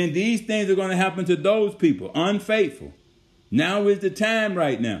 then these things are going to happen to those people, unfaithful. Now is the time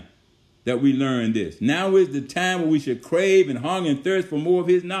right now that we learn this. Now is the time where we should crave and hunger and thirst for more of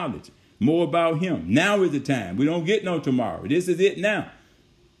his knowledge, more about him. Now is the time. We don't get no tomorrow. This is it now.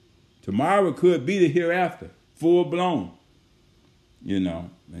 Tomorrow could be the hereafter, full blown.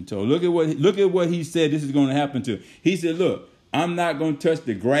 And so look at what he said this is going to happen to. He said, look, I'm not going to touch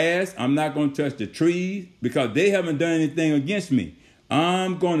the grass. I'm not going to touch the trees because they haven't done anything against me.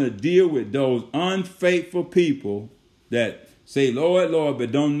 I'm going to deal with those unfaithful people that say, Lord, Lord,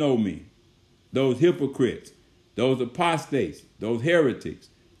 but don't know me. Those hypocrites, those apostates, those heretics.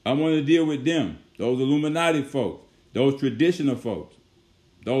 I want to deal with them. Those Illuminati folks, those traditional folks,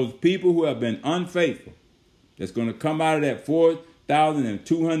 those people who have been unfaithful. That's going to come out of that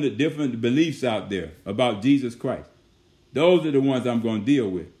 4,200 different beliefs out there about Jesus Christ. Those are the ones I'm going to deal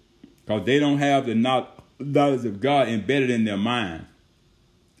with because they don't have the knowledge of God embedded in their mind.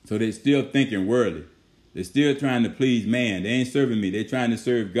 So they're still thinking worldly. They're still trying to please man. They ain't serving me. They're trying to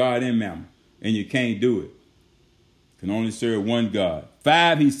serve God and mammon. And you can't do it. You can only serve one God.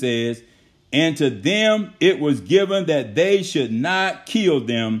 5, he says, and to them it was given that they should not kill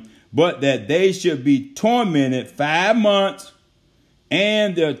them, but that they should be tormented 5 months.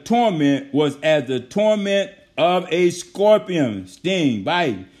 And their torment was as the torment of a scorpion, sting,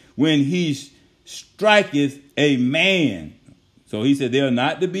 bite, when he striketh a man. So he said they're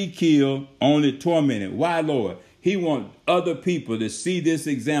not to be killed, only tormented. Why, Lord? He wants other people to see this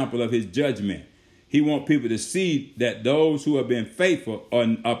example of his judgment. He wants people to see that those who have been faithful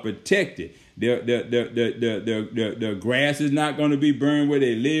are protected. Their grass is not going to be burned where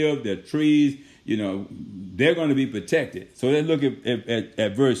they live. Their trees, they're going to be protected. So let's look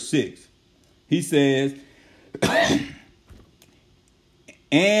at verse 6. He says,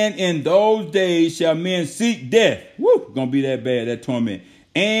 and in those days shall men seek death. Woo, gonna be that bad, that torment.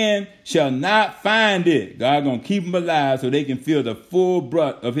 And shall not find it. God gonna keep them alive so they can feel the full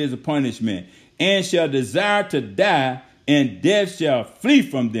brunt of his punishment. And shall desire to die, and death shall flee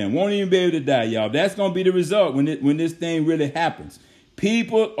from them. Won't even be able to die, y'all. That's gonna be the result when this thing really happens.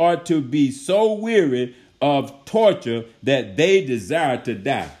 People are to be so weary of torture that they desire to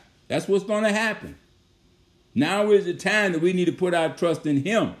die. That's what's gonna happen. Now is the time that we need to put our trust in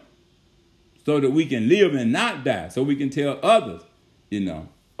him so that we can live and not die, so we can tell others,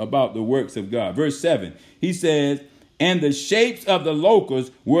 about the works of God. Verse 7, he says, and the shapes of the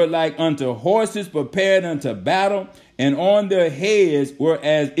locusts were like unto horses prepared unto battle, and on their heads were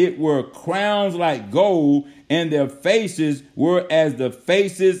as it were crowns like gold, and their faces were as the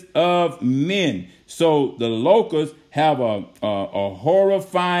faces of men. So the locusts have a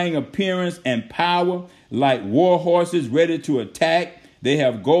horrifying appearance and power, like war horses ready to attack. They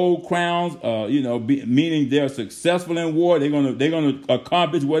have gold crowns, meaning they're successful in war. They're gonna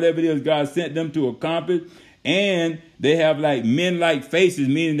accomplish whatever it is God sent them to accomplish. And they have like men-like faces,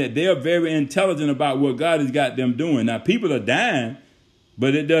 meaning that they're very intelligent about what God has got them doing. Now, people are dying,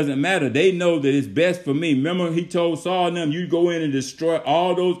 but it doesn't matter. They know that it's best for me. Remember, he told Saul and them, you go in and destroy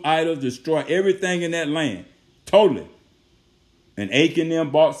all those idols, destroy everything in that land. Totally. And Achan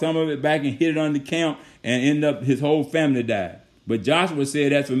them bought some of it back and hid it on the camp, and ended up his whole family died. But Joshua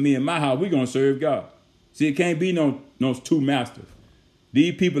said, that's for me and my house. We're going to serve God. See, it can't be no two masters.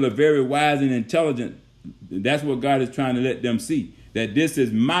 These people are very wise and intelligent. That's what God is trying to let them see, that this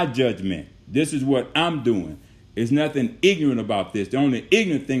is my judgment. This is what I'm doing. There's nothing ignorant about this. The only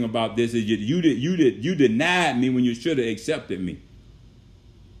ignorant thing about this is you denied me when you should have accepted me.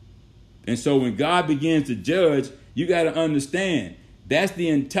 And so when God begins to judge, you got to understand that's the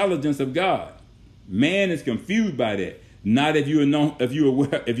intelligence of God. Man is confused by that. Not if you know, if you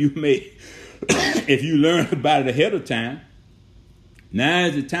aware, if you learn about it ahead of time. Now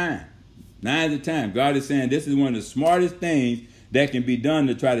is the time. Now is the time. God is saying this is one of the smartest things that can be done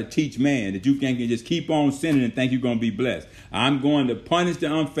to try to teach man, that you can just keep on sinning and think you're going to be blessed. I'm going to punish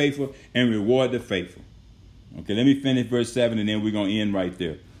the unfaithful and reward the faithful. Okay, let me finish verse 7 and then we're going to end right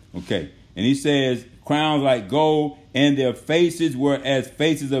there. Okay, and he says, crowns like gold, and their faces were as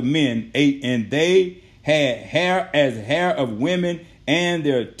faces of men, and they had hair as hair of women, and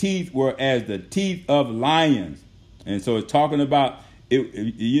their teeth were as the teeth of lions. And so it's talking about,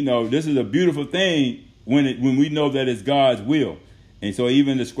 this is a beautiful thing when we know that it's God's will. And so he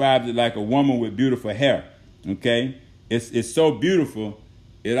even describes it like a woman with beautiful hair. Okay, it's so beautiful,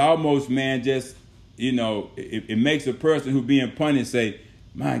 it almost, man, just, it makes a person who being punished say,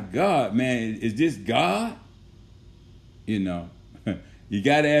 my God, man, is this God? You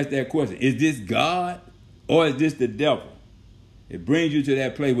got to ask that question. Is this God or is this the devil? It brings you to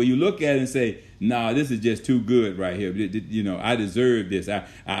that place where you look at it and say, nah, this is just too good right here. I deserve this.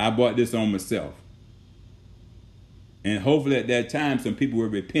 I bought this on myself. And hopefully at that time, some people will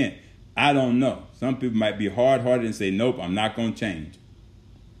repent. I don't know. Some people might be hard-hearted and say, nope, I'm not going to change.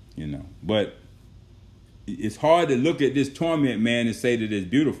 But it's hard to look at this torment, man, and say that it's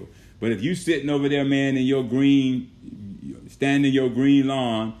beautiful. But if you sitting over there, man, in your standing in your green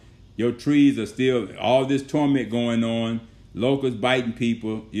lawn, your trees are still, all this torment going on, locusts biting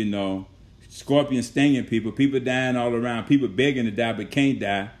people, scorpions stinging people, people dying all around, people begging to die but can't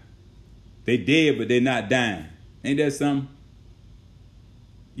die. They dead, but they're not dying. Ain't that something?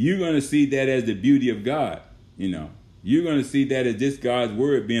 You're going to see that as the beauty of God. You're going to see that as just God's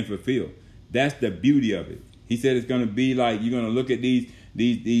word being fulfilled. That's the beauty of it. He said it's going to be like, you're going to look at these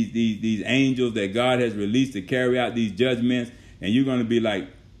angels that God has released to carry out these judgments, and you're going to be like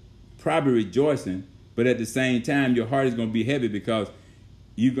probably rejoicing, but at the same time your heart is going to be heavy because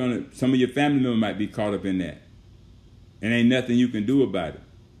some of your family members might be caught up in that, and ain't nothing you can do about it.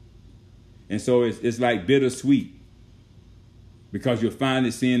 And so it's like bittersweet because you're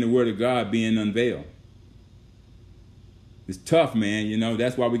finally seeing the word of God being unveiled. It's tough, man.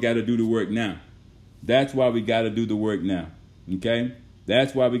 That's why we got to do the work now. That's why we got to do the work now. Okay?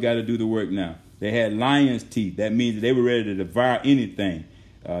 That's why we got to do the work now. They had lion's teeth. That means that they were ready to devour anything.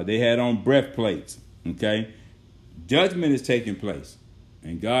 They had on breastplates. Okay? Judgment is taking place.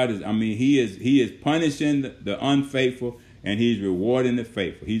 And God he is punishing the unfaithful, and he's rewarding the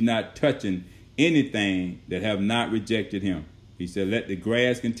faithful. He's not touching anything that have not rejected him. He said, let the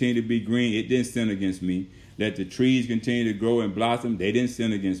grass continue to be green. It didn't sin against me. Let the trees continue to grow and blossom. They didn't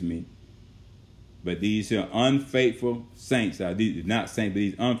sin against me. But these are unfaithful saints. These not saints, but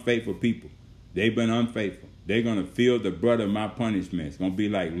these unfaithful people. They've been unfaithful. They're going to feel the brunt of my punishment. It's going to be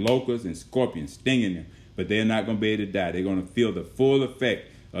like locusts and scorpions stinging them. But they're not going to be able to die. They're going to feel the full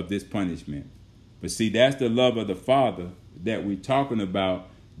effect of this punishment. But see, that's the love of the Father that we're talking about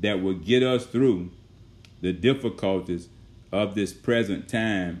that will get us through the difficulties of this present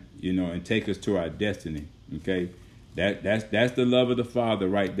time, and take us to our destiny. Okay, that's the love of the Father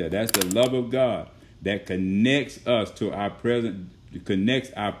right there. That's the love of God that connects us to our present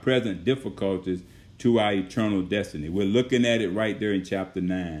difficulties to our eternal destiny. We're looking at it right there in chapter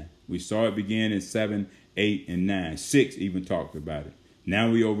 9. We saw it begin in 7, 8, and 9. 6 even talked about it.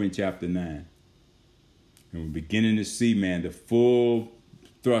 Now we're over in chapter 9. And we're beginning to see, man, the full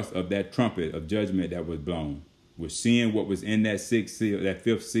thrust of that trumpet of judgment that was blown. We're seeing what was in that sixth seal, that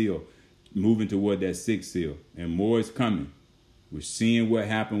fifth seal, moving toward that sixth seal, and more is coming. We're seeing what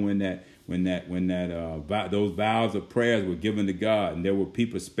happened when those vows of prayers were given to God, and there were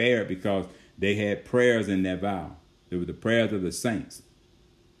people spared because they had prayers in that vow. They were the prayers of the saints.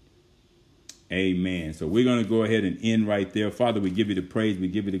 Amen. So we're going to go ahead and end right there. Father, we give you the praise, we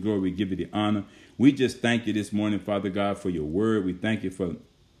give you the glory, we give you the honor. We just thank you this morning, Father God, for your word. We thank you for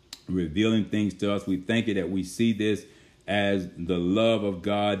revealing things to us. We thank you that we see this as the love of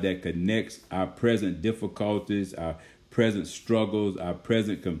God that connects our present difficulties, our present struggles, our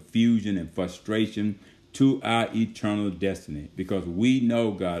present confusion and frustration to our eternal destiny. Because we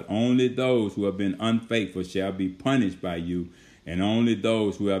know, God, only those who have been unfaithful shall be punished by you, and only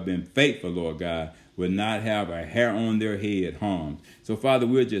those who have been faithful, Lord God, will not have a hair on their head harmed. So, Father,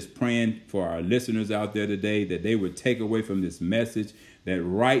 we're just praying for our listeners out there today that they would take away from this message that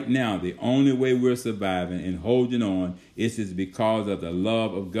right now the only way we're surviving and holding on is because of the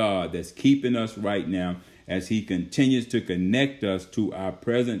love of God that's keeping us right now as he continues to connect us to our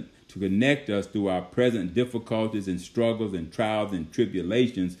present, to connect us through our present difficulties and struggles and trials and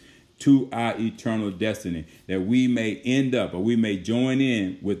tribulations to our eternal destiny, that we may end up, or we may join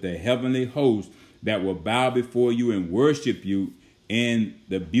in with the heavenly host that will bow before you and worship you in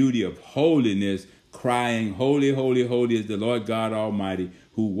the beauty of holiness, crying, holy, holy, holy is the Lord God Almighty,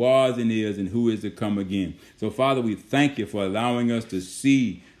 who was and who is to come again. So, Father, we thank you for allowing us to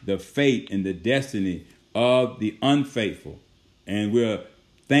see the fate and the destiny of the unfaithful. And we're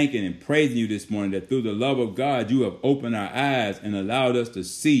thanking and praising you this morning that through the love of God, you have opened our eyes and allowed us to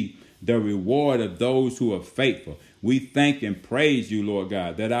see the reward of those who are faithful. We thank and praise you, Lord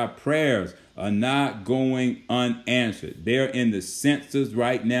God, that our prayers are not going unanswered. They're in the census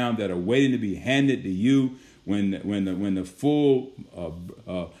right now that are waiting to be handed to you when the full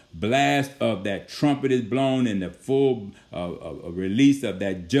blast of that trumpet is blown and the full release of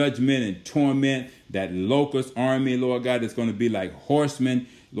that judgment and torment, that locust army, Lord God, is going to be like horsemen,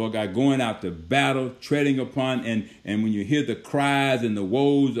 Lord God, going out to battle, treading upon, and when you hear the cries and the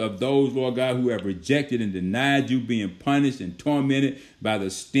woes of those, Lord God, who have rejected and denied you, being punished and tormented by the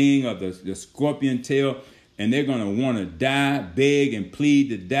sting of the scorpion tail, and they're going to want to die, beg and plead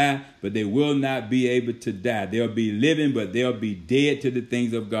to die, but they will not be able to die. They'll be living, but they'll be dead to the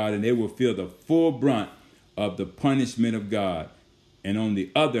things of God, and they will feel the full brunt of the punishment of God. And on the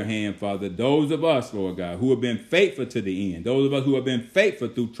other hand, Father, those of us, Lord God, who have been faithful to the end, those of us who have been faithful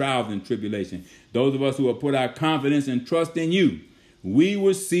through trials and tribulation, those of us who have put our confidence and trust in you, we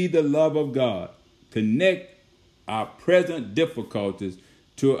will see the love of God connect our present difficulties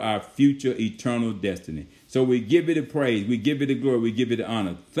to our future eternal destiny. So we give you the praise, we give you the glory, we give you the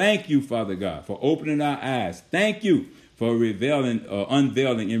honor. Thank you, Father God, for opening our eyes. Thank you for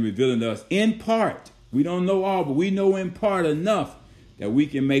unveiling and revealing to us in part. We don't know all, but we know in part enough that we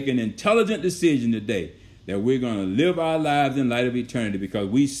can make an intelligent decision today that we're going to live our lives in light of eternity, because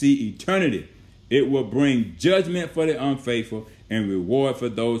we see eternity. It will bring judgment for the unfaithful and reward for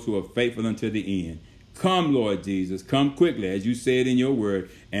those who are faithful unto the end. Come, Lord Jesus, come quickly, as you said in your word,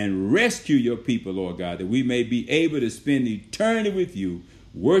 and rescue your people, Lord God, that we may be able to spend eternity with you,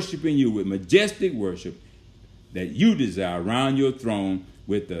 worshiping you with majestic worship that you desire around your throne,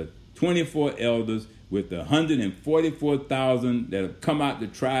 with the 24 elders, with the 144,000 that have come out the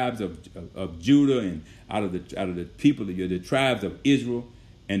tribes of Judah, and out of the people, the tribes of Israel,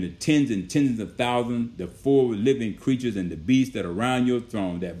 and the tens and tens of thousands, the four living creatures and the beasts that are around your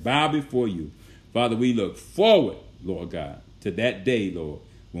throne that bow before you. Father, we look forward, Lord God, to that day, Lord,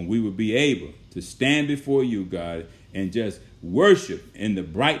 when we will be able to stand before you, God, and just worship in the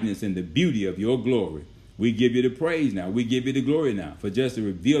brightness and the beauty of your glory. We give you the praise now. We give you the glory now for just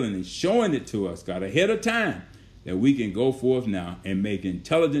revealing and showing it to us, God, ahead of time, that we can go forth now and make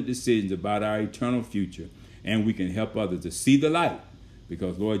intelligent decisions about our eternal future, and we can help others to see the light,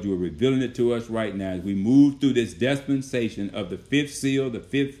 because, Lord, you are revealing it to us right now as we move through this dispensation of the fifth seal, the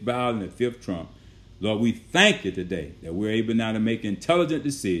fifth vial, and the fifth trump. Lord, we thank you today that we're able now to make intelligent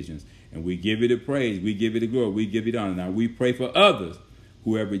decisions, and we give you the praise, we give you the glory, we give you the honor. Now we pray for others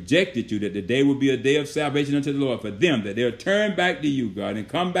who have rejected you, that the day will be a day of salvation unto the Lord, for them, that they'll turn back to you, God, and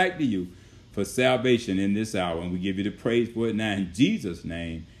come back to you for salvation in this hour. And we give you the praise for it now in Jesus'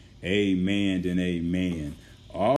 name. Amen and amen.